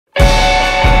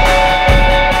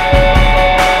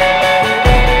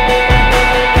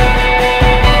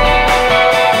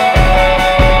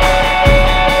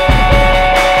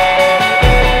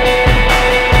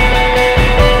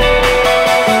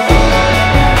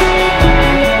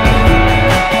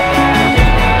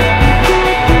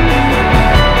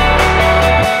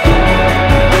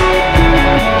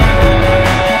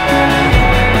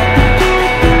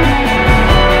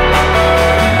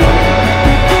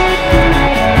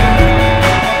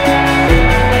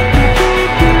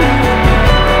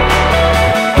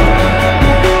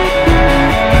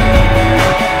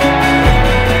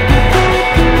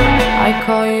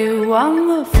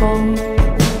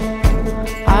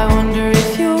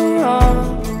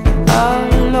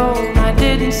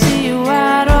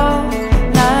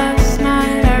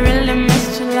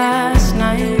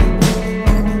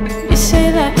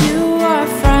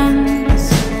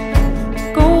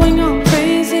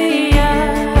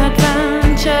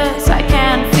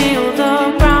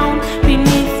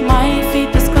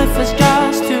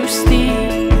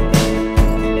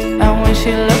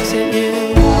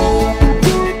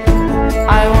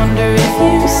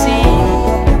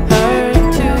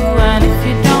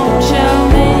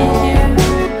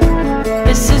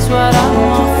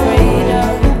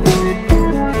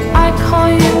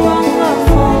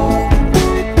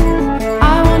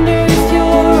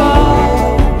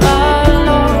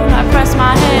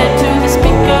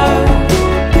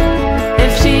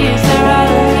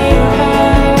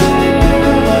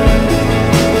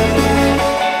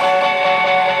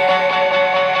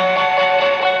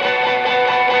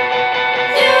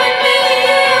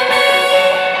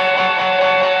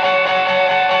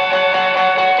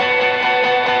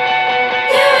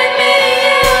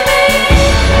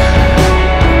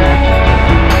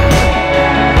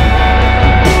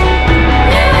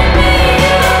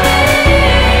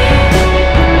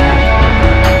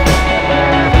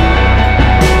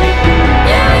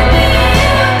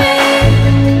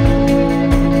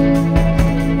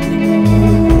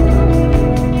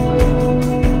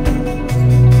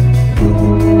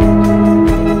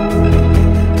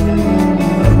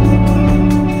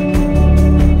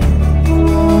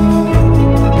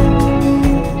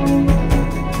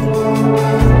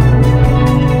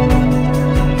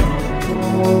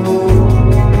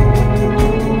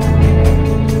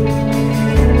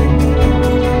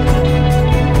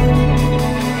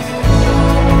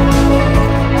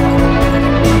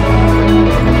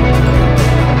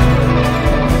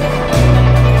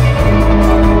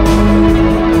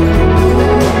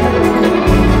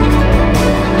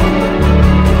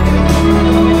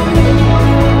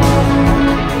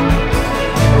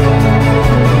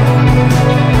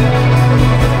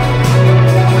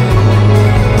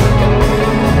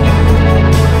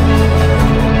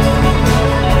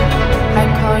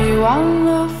you on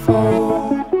the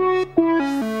phone.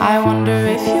 I wonder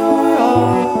if you're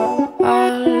all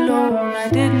alone. I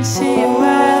didn't see you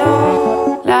at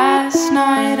all last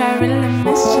night. I really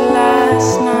missed you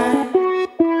last night.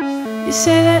 You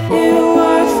say that you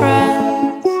are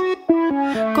friends,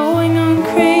 going on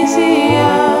crazy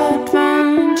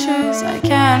adventures. I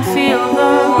can't feel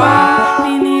the ground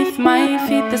beneath my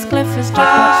feet. This cliff is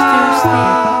just too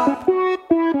steep.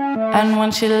 And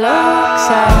when she looks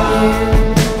at you,